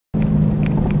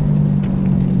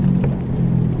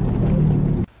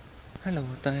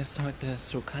Da es heute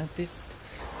so kalt ist,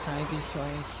 zeige ich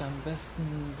euch am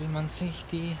besten, wie man sich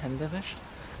die Hände wäscht.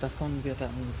 Davon wird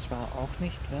dann zwar auch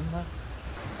nicht wärmer,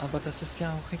 aber das ist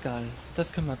ja auch egal.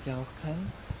 Das kümmert ja auch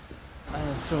keinen.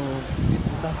 Also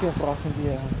dafür brauchen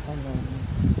wir einen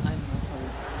voll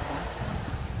Wasser,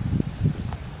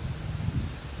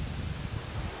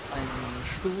 einen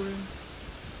Stuhl,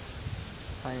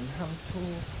 ein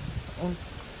Handtuch und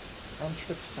ein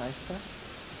Stück Seife.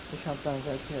 Ich habe da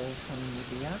welche von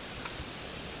Nivea.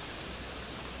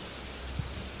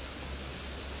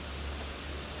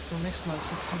 Zunächst mal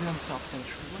setzen wir uns auf den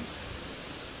Stuhl.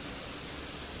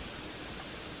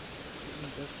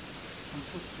 Und das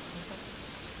Handtuch drüber.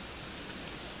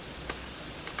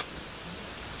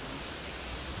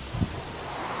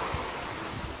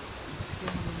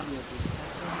 Hier nehmen wir die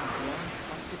Seife mit Leeren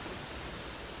aufgedrückt.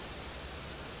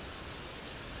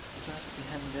 Zuerst die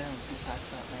Hände und die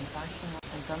Seife einweichen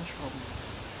und dann schrubben.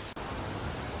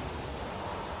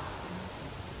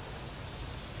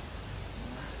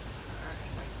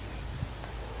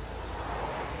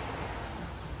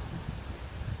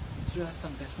 Zuerst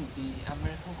am besten die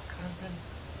Ärmel hochkrempeln.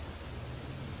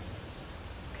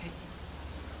 Okay.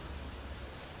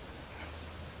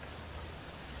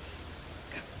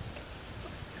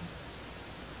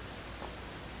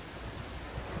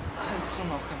 Also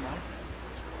noch einmal.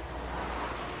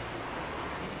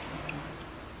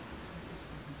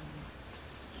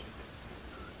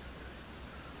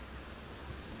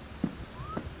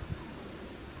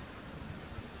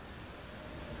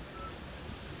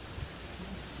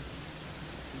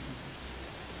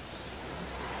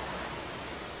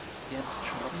 Jetzt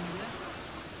schrubben wir.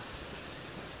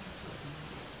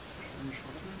 Schön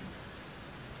schrubben.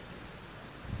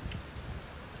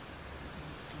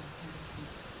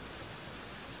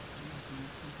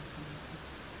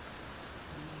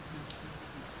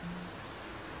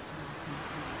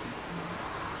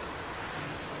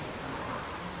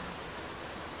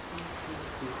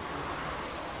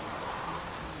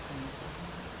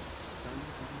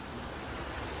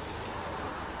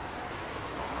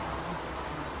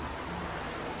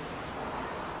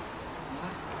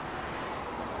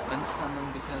 Wenn es dann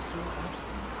ungefähr so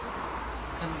aussieht,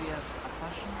 können wir es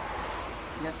abwaschen.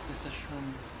 Jetzt ist es schon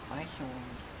weich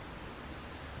und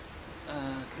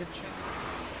glitschig.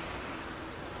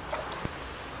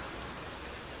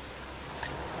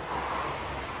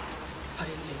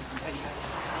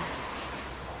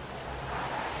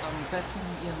 Am besten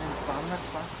ihr nehmt warmes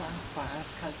Wasser bei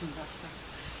eiskaltem Wasser.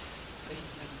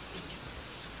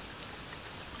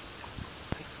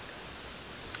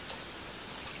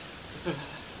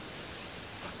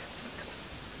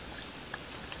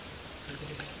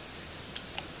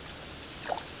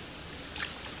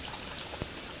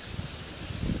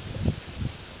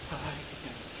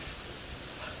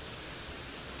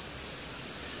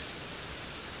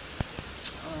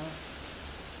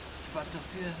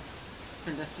 Dafür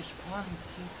will es sich Poren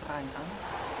tief rein an.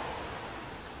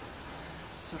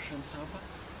 So schön sauber.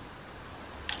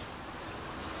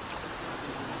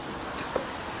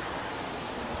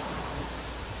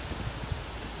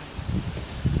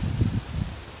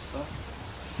 So.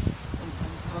 Und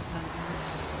dann trocknen wir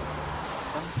uns.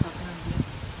 Und dann trocknen wir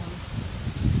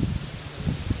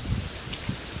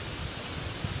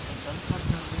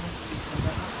uns die Hände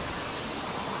ab.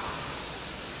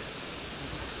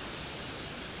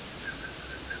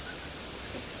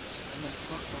 Eine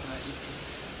furchtbare Idee.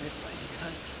 Es ist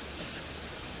eiskalt.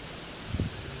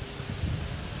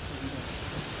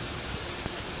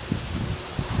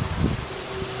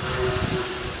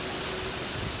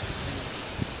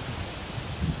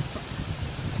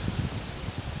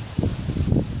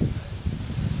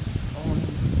 Und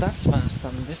das war's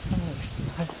dann. Bis zum nächsten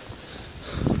Mal.